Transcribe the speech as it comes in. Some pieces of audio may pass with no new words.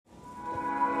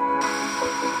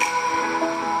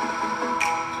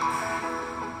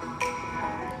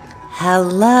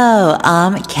Hello,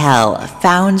 I'm Kel,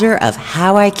 founder of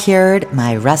How I Cured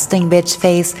My Resting Bitch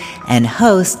Face and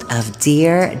host of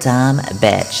Dear Dumb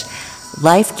Bitch.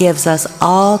 Life gives us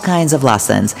all kinds of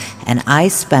lessons, and I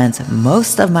spent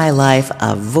most of my life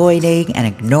avoiding and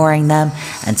ignoring them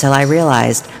until I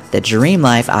realized the dream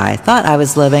life I thought I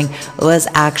was living was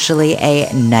actually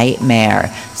a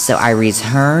nightmare. So I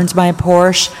returned my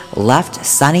Porsche, left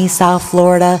sunny South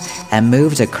Florida, and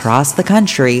moved across the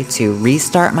country to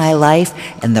restart my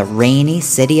life in the rainy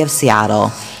city of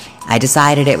Seattle. I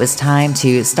decided it was time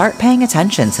to start paying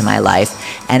attention to my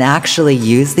life and actually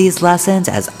use these lessons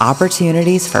as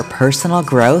opportunities for personal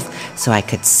growth so I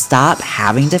could stop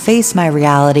having to face my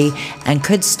reality and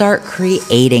could start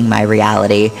creating my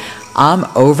reality. I'm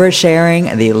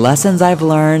oversharing the lessons I've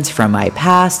learned from my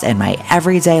past and my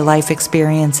everyday life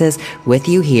experiences with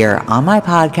you here on my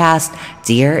podcast,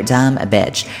 Dear Dumb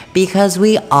Bitch, because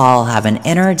we all have an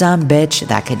inner dumb bitch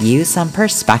that could use some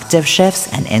perspective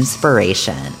shifts and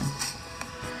inspiration.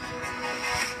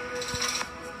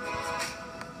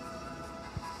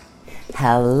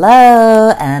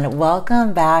 Hello, and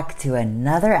welcome back to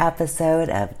another episode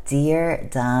of Dear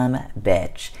Dumb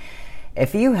Bitch.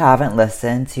 If you haven't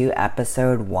listened to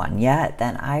episode 1 yet,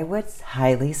 then I would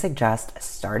highly suggest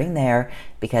starting there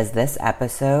because this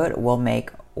episode will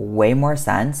make way more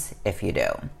sense if you do.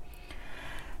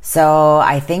 So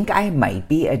I think I might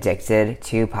be addicted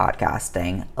to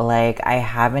podcasting. I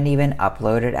haven't even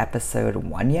uploaded episode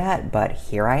 1 yet, but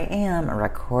here I am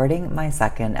recording my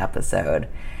second episode.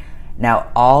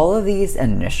 Now, all of these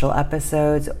initial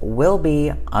episodes will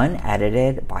be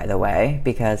unedited, by the way,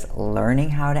 because learning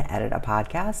how to edit a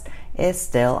podcast is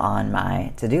still on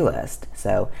my to-do list.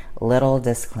 So, little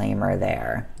disclaimer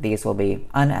there. These will be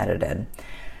unedited.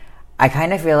 I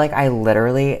kind of feel like I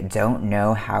literally don't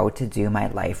know how to do my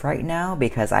life right now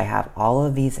because I have all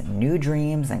of these new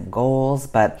dreams and goals,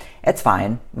 but it's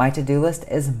fine. My to-do list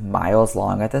is miles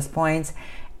long at this point,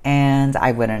 and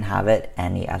I wouldn't have it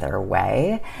any other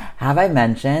way. Have I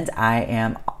mentioned I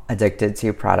am addicted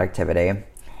to productivity?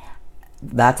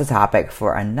 That's a topic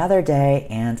for another day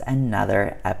and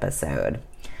another episode.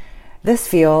 This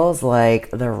feels like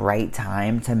the right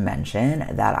time to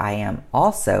mention that I am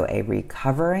also a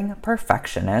recovering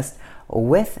perfectionist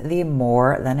with the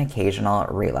more than occasional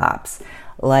relapse.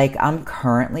 I'm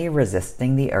currently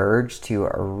resisting the urge to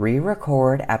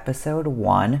re-record episode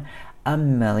 1 a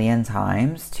million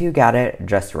times to get it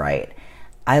just right.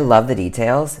 I love the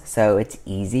details, so it's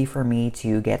easy for me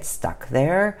to get stuck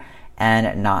there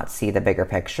and not see the bigger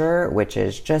picture, which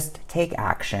is just take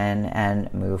action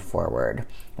and move forward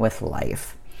with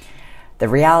life. The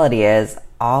reality is,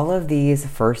 all of these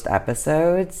first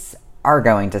episodes are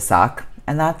going to suck,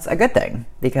 and that's a good thing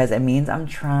because it means I'm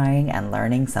trying and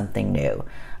learning something new.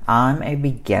 I'm a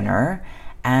beginner.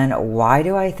 And why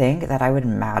do I think that I would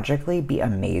magically be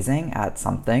amazing at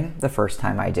something the first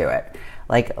time I do it?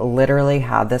 Literally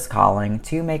had this calling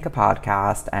to make a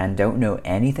podcast and don't know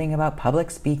anything about public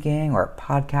speaking or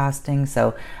podcasting.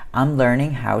 So I'm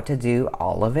learning how to do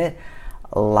all of it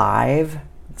live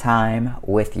time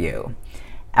with you.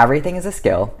 Everything is a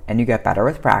skill and you get better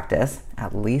with practice.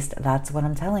 At least that's what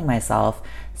I'm telling myself.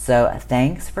 So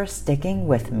thanks for sticking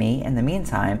with me in the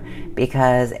meantime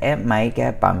because it might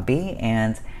get bumpy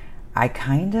and I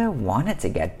kind of want it to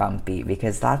get bumpy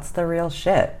because that's the real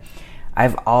shit.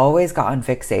 I've always gotten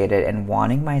fixated in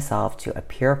wanting myself to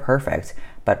appear perfect,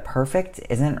 but perfect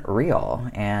isn't real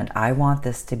and I want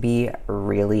this to be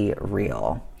really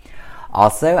real.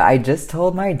 Also, I just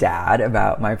told my dad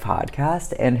about my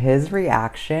podcast and his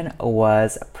reaction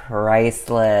was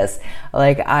priceless.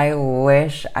 I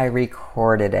wish I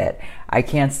recorded it. I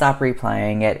can't stop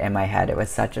replaying it in my head. It was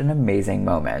such an amazing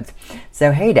moment.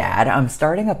 So, hey Dad, I'm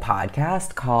starting a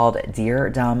podcast called Dear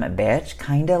Dumb Bitch,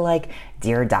 kind of like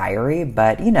Dear Diary,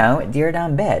 but Dear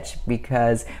Dumb Bitch,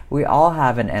 because we all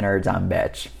have an inner dumb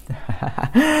bitch.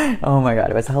 Oh my God,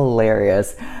 it was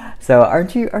hilarious. So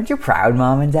aren't you proud,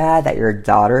 Mom and Dad, that your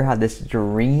daughter had this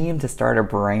dream to start a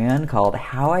brand called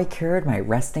How I Cured My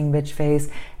Resting Bitch Face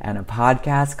and a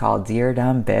podcast called Dear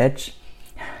Dumb Bitch?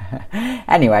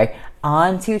 Anyway,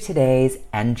 on to today's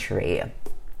entry.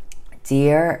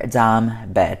 Dear Dumb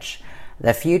Bitch,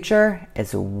 the future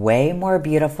is way more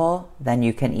beautiful than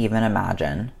you can even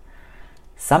imagine.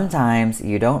 Sometimes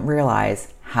you don't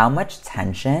realize how much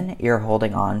tension you're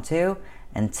holding on to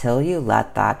until you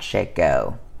let that shit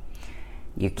go.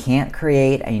 You can't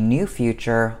create a new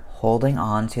future holding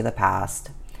on to the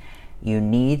past. You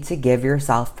need to give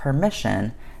yourself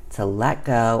permission to let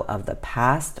go of the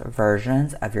past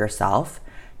versions of yourself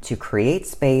to create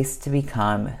space to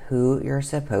become who you're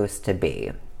supposed to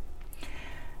be.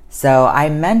 So I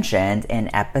mentioned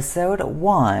in episode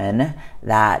 1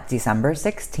 that December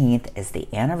 16th is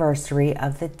the anniversary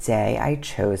of the day I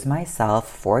chose myself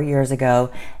 4 years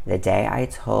ago, the day I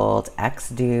told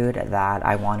ex-dude that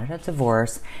I wanted a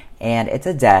divorce, and it's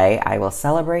a day I will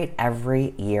celebrate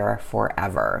every year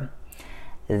forever.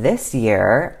 This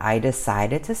year, I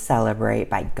decided to celebrate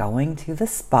by going to the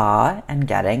spa and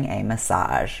getting a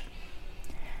massage.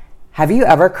 Have you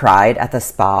ever cried at the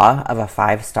spa of a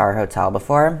 5-star hotel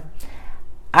before?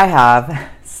 I have.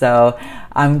 So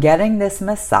I'm getting this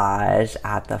massage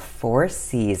at the Four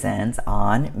Seasons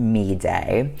on Me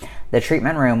Day. The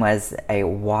treatment room was a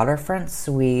waterfront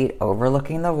suite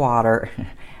overlooking the water.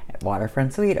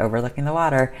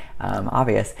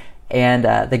 Obvious. And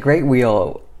the Great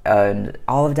Wheel and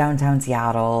all of downtown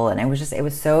Seattle. And it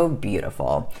was so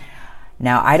beautiful.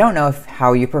 Now, I don't know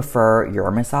how you prefer your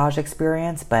massage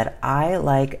experience, but I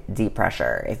like deep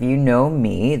pressure. If you know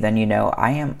me, then you know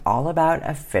I am all about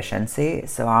efficiency.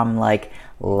 So I'm like,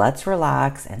 let's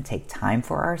relax and take time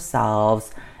for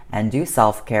ourselves and do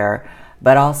self-care,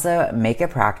 but also make it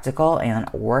practical and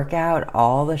work out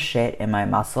all the shit in my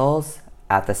muscles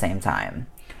at the same time.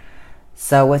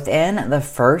 So within the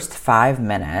first 5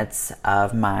 minutes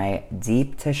of my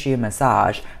deep tissue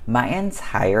massage, my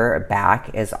entire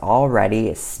back is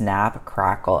already snap,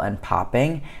 crackle, and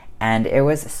popping, and it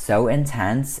was so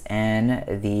intense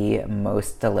in the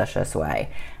most delicious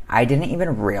way. I didn't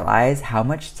even realize how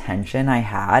much tension I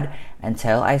had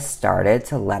until I started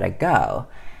to let it go.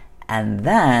 And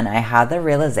then I had the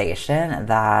realization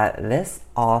that this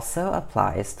also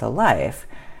applies to life.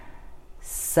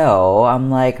 So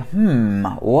I'm like,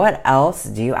 what else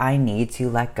do I need to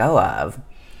let go of?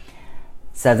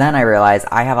 So then I realized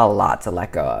I have a lot to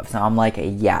let go of. So I'm like,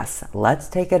 yes, let's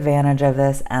take advantage of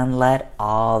this and let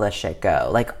all the shit go.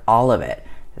 Like all of it.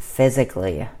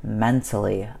 Physically,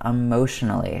 mentally,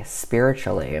 emotionally,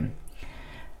 spiritually.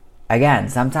 Again,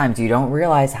 sometimes you don't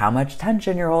realize how much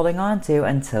tension you're holding on to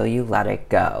until you let it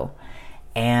go.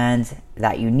 And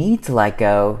that you need to let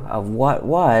go of what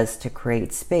was to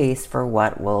create space for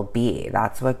what will be.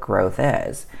 That's what growth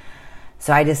is.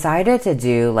 So I decided to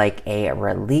do like a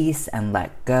release and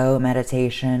let go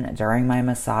meditation during my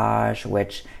massage,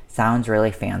 which sounds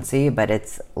really fancy, but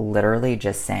it's literally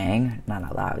just saying, not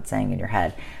out loud, saying in your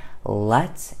head,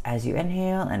 let as you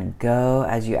inhale and go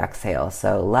as you exhale.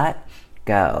 So let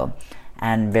go,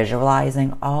 and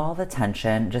visualizing all the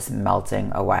tension just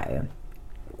melting away.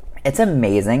 It's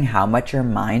amazing how much your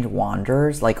mind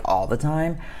wanders like all the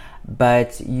time,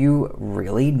 but you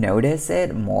really notice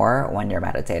it more when you're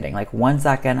meditating. Like 1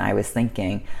 second I was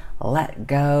thinking, let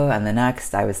go, and the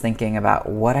next I was thinking about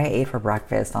what I ate for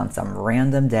breakfast on some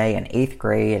random day in 8th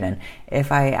grade and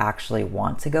if I actually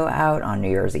want to go out on New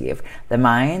Year's Eve. The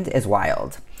mind is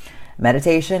wild.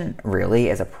 Meditation really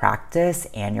is a practice,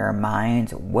 and your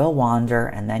mind will wander,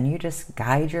 and then you just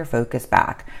guide your focus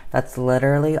back. That's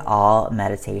literally all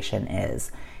meditation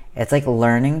is. It's like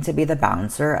learning to be the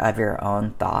bouncer of your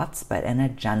own thoughts, but in a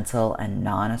gentle and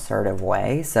non-assertive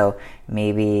way. So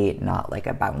maybe not like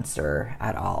a bouncer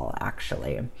at all,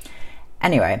 actually.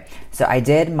 Anyway, so I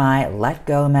did my let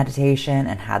go meditation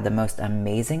and had the most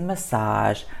amazing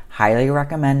massage. Highly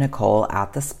recommend Nicole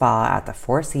at the spa at the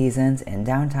Four Seasons in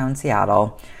downtown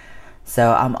Seattle.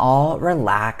 So I'm all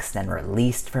relaxed and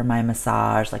released for my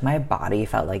massage. Like my body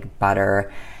felt like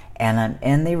butter. And I'm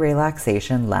in the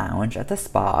relaxation lounge at the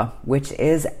spa, which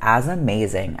is as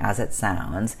amazing as it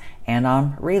sounds. And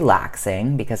I'm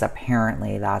relaxing because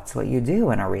apparently that's what you do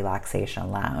in a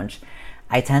relaxation lounge.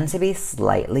 I tend to be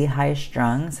slightly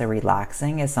high-strung, so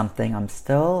relaxing is something I'm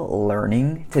still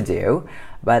learning to do,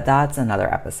 but that's another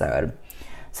episode.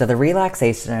 So the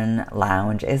relaxation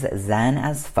lounge is zen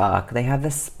as fuck. They have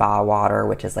the spa water,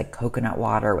 which is like coconut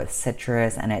water with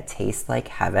citrus, and it tastes like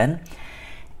heaven.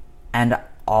 And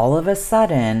all of a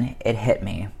sudden, it hit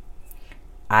me.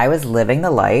 I was living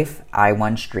the life I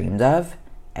once dreamed of,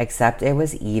 except it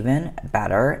was even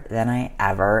better than I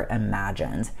ever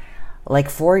imagined.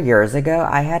 Like 4 years ago,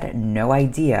 I had no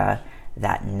idea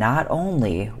that not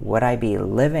only would I be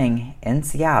living in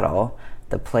Seattle,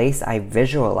 the place I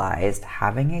visualized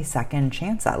having a second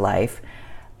chance at life,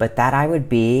 but that I would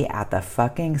be at the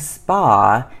fucking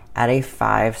spa at a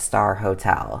 5-star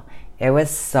hotel. It was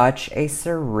such a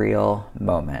surreal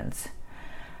moment.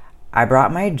 I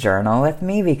brought my journal with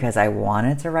me because I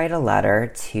wanted to write a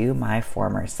letter to my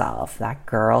former self, that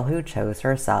girl who chose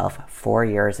herself 4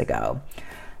 years ago.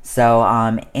 So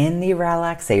I'm in the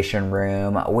relaxation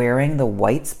room, wearing the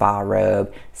white spa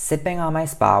robe, sipping on my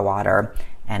spa water,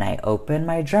 and I open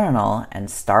my journal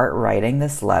and start writing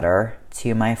this letter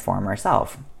to my former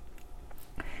self.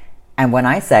 And when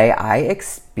I say I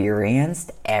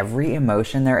experienced every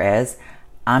emotion there is,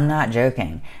 I'm not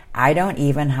joking. I don't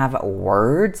even have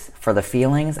words for the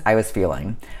feelings I was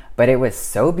feeling, but it was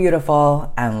so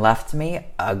beautiful and left me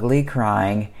ugly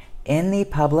crying in the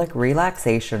public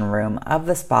relaxation room of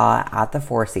the spa at the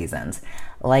Four Seasons.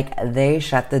 Like, they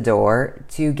shut the door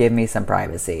to give me some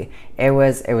privacy. It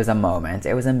was a moment.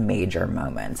 It was a major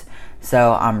moment.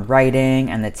 So I'm writing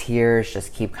and the tears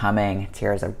just keep coming.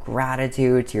 Tears of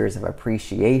gratitude, tears of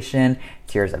appreciation,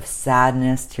 tears of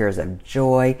sadness, tears of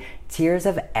joy, tears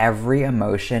of every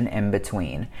emotion in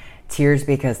between. Tears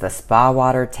because the spa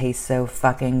water tastes so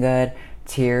fucking good.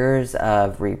 Tears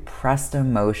of repressed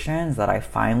emotions that I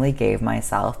finally gave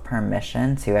myself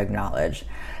permission to acknowledge.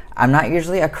 I'm not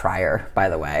usually a crier, by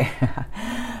the way.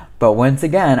 But once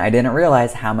again, I didn't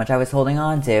realize how much I was holding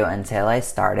on to until I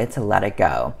started to let it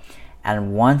go.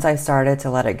 And once I started to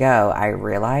let it go, I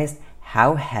realized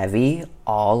how heavy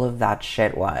all of that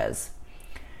shit was.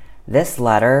 This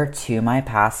letter to my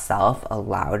past self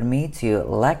allowed me to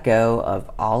let go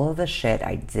of all of the shit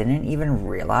I didn't even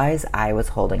realize I was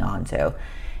holding on to.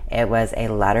 It was a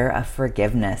letter of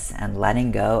forgiveness and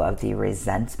letting go of the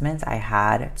resentment I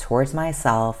had towards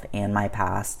myself and my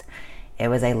past. It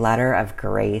was a letter of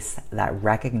grace that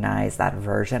recognized that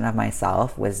version of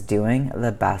myself was doing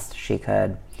the best she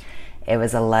could. It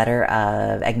was a letter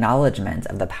of acknowledgement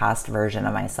of the past version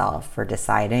of myself for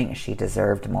deciding she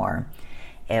deserved more.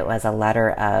 It was a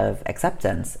letter of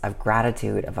acceptance, of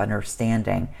gratitude, of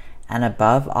understanding, and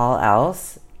above all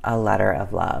else, a letter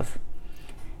of love.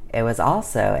 It was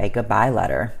also a goodbye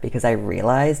letter because I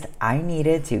realized I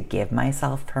needed to give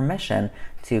myself permission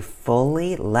to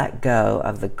fully let go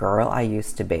of the girl I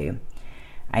used to be.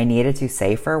 I needed to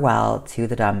say farewell to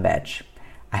the dumb bitch.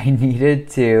 I needed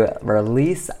to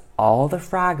release all the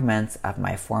fragments of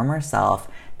my former self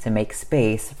to make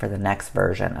space for the next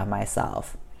version of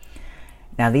myself.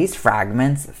 Now, these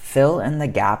fragments fill in the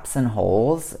gaps and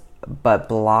holes, but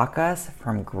block us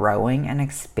from growing and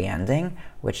expanding,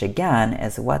 which again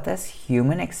is what this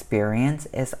human experience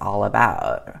is all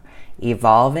about.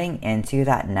 Evolving into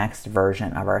that next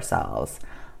version of ourselves.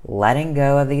 Letting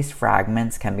go of these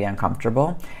fragments can be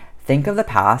uncomfortable. Think of the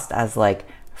past as like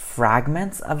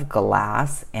fragments of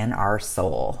glass in our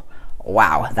soul.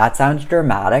 Wow, that sounds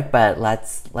dramatic, but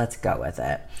let's go with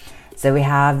it. So we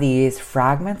have these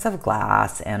fragments of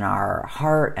glass in our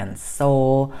heart and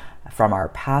soul from our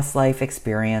past life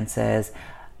experiences,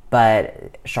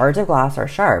 but shards of glass are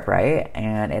sharp, right?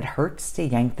 And it hurts to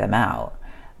yank them out,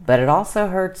 but it also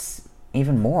hurts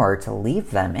even more to leave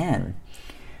them in.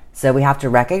 So we have to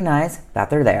recognize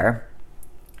that they're there,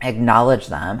 acknowledge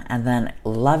them, and then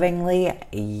lovingly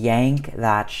yank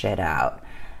that shit out.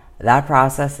 That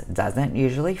process doesn't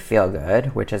usually feel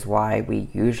good, which is why we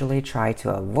usually try to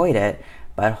avoid it,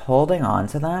 but holding on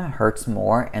to them hurts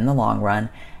more in the long run,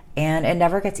 and it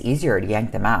never gets easier to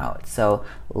yank them out. So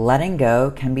letting go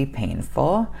can be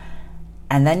painful.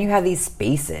 And then you have these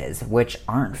spaces which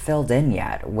aren't filled in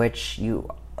yet, which you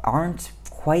aren't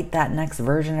quite that next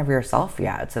version of yourself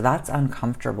yet. So that's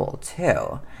uncomfortable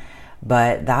too.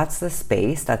 But that's the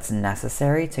space that's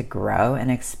necessary to grow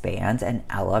and expand and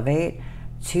elevate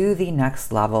to the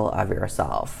next level of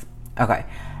yourself. Okay,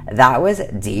 that was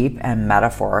deep and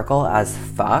metaphorical as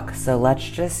fuck, so let's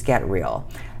just get real.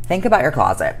 Think about your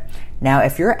closet. Now,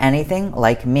 if you're anything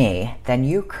like me, then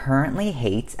you currently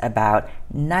hate about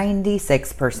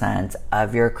 96%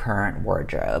 of your current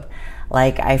wardrobe.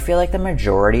 Like, I feel like the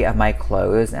majority of my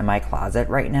clothes in my closet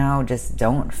right now just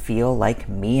don't feel like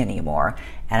me anymore.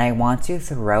 And I want to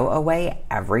throw away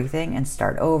everything and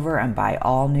start over and buy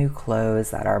all new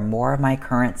clothes that are more of my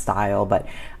current style, but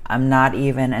I'm not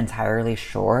even entirely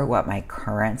sure what my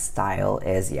current style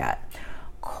is yet.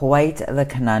 Quite the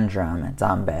conundrum,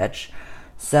 dumb bitch.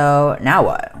 So now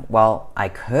what? Well, I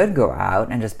could go out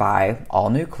and just buy all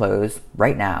new clothes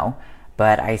right now,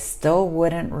 but I still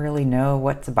wouldn't really know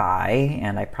what to buy,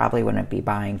 and I probably wouldn't be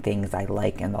buying things I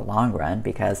like in the long run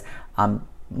because I'm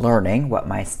learning what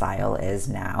my style is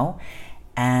now.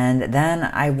 And then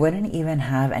I wouldn't even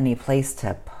have any place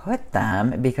to put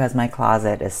them because my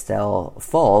closet is still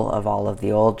full of all of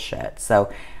the old shit.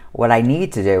 So what I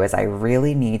need to do is I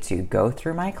really need to go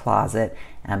through my closet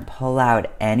and pull out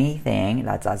anything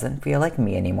that doesn't feel like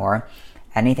me anymore,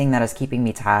 anything that is keeping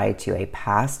me tied to a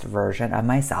past version of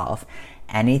myself,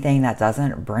 anything that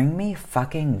doesn't bring me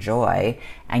fucking joy,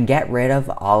 and get rid of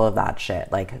all of that shit.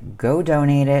 Like, go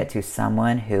donate it to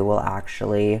someone who will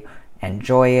actually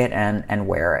enjoy it and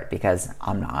wear it, because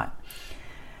I'm not.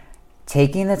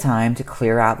 Taking the time to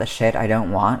clear out the shit I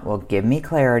don't want will give me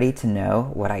clarity to know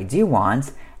what I do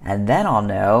want, and then I'll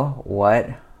know what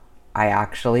I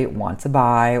actually want to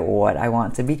buy, what I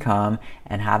want to become,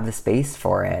 and have the space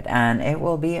for it, and it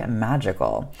will be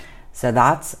magical. So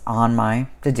that's on my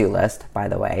to-do list, by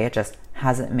the way. It just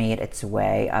hasn't made its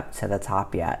way up to the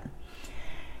top yet.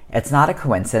 It's not a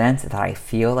coincidence that I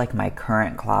feel like my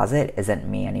current closet isn't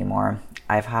me anymore.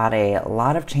 I've had a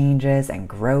lot of changes and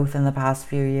growth in the past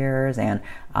few years, and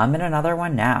I'm in another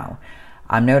one now.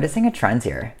 I'm noticing a trend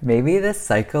here. Maybe this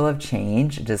cycle of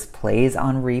change just plays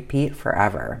on repeat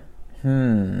forever.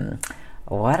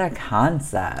 What a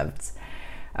concept.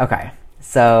 Okay,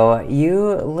 so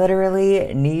you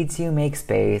literally need to make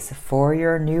space for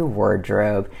your new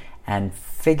wardrobe, and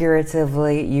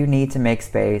figuratively, you need to make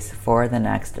space for the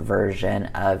next version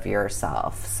of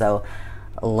yourself. So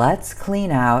let's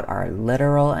clean out our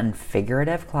literal and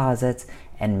figurative closets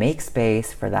and make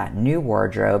space for that new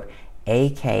wardrobe,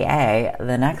 aka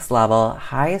the next level,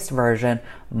 highest version,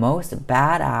 most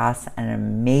badass and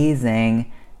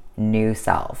amazing new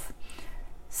self.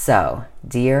 So,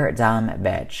 dear dumb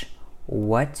bitch,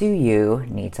 what do you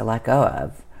need to let go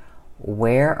of?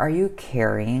 Where are you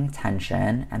carrying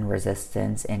tension and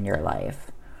resistance in your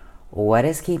life? What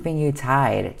is keeping you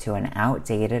tied to an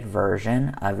outdated version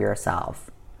of yourself?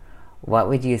 What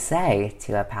would you say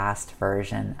to a past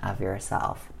version of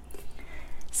yourself?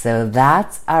 So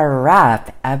that's a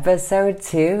wrap. Episode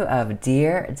 2 of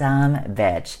Dear Dumb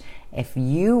Bitch. If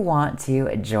you want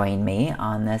to join me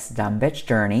on this dumb bitch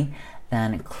journey,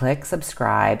 then click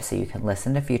subscribe so you can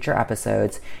listen to future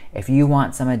episodes. If you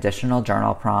want some additional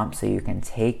journal prompts so you can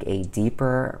take a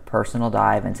deeper personal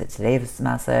dive into today's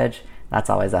message, that's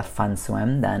always a fun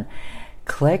swim, then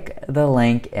click the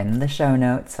link in the show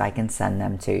notes so I can send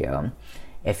them to you.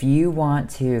 If you want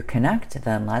to connect,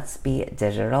 then let's be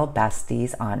digital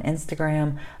besties on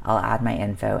Instagram. I'll add my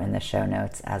info in the show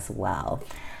notes as well.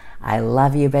 I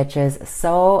love you bitches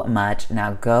so much.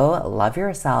 Now go love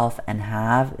yourself and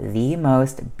have the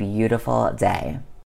most beautiful day.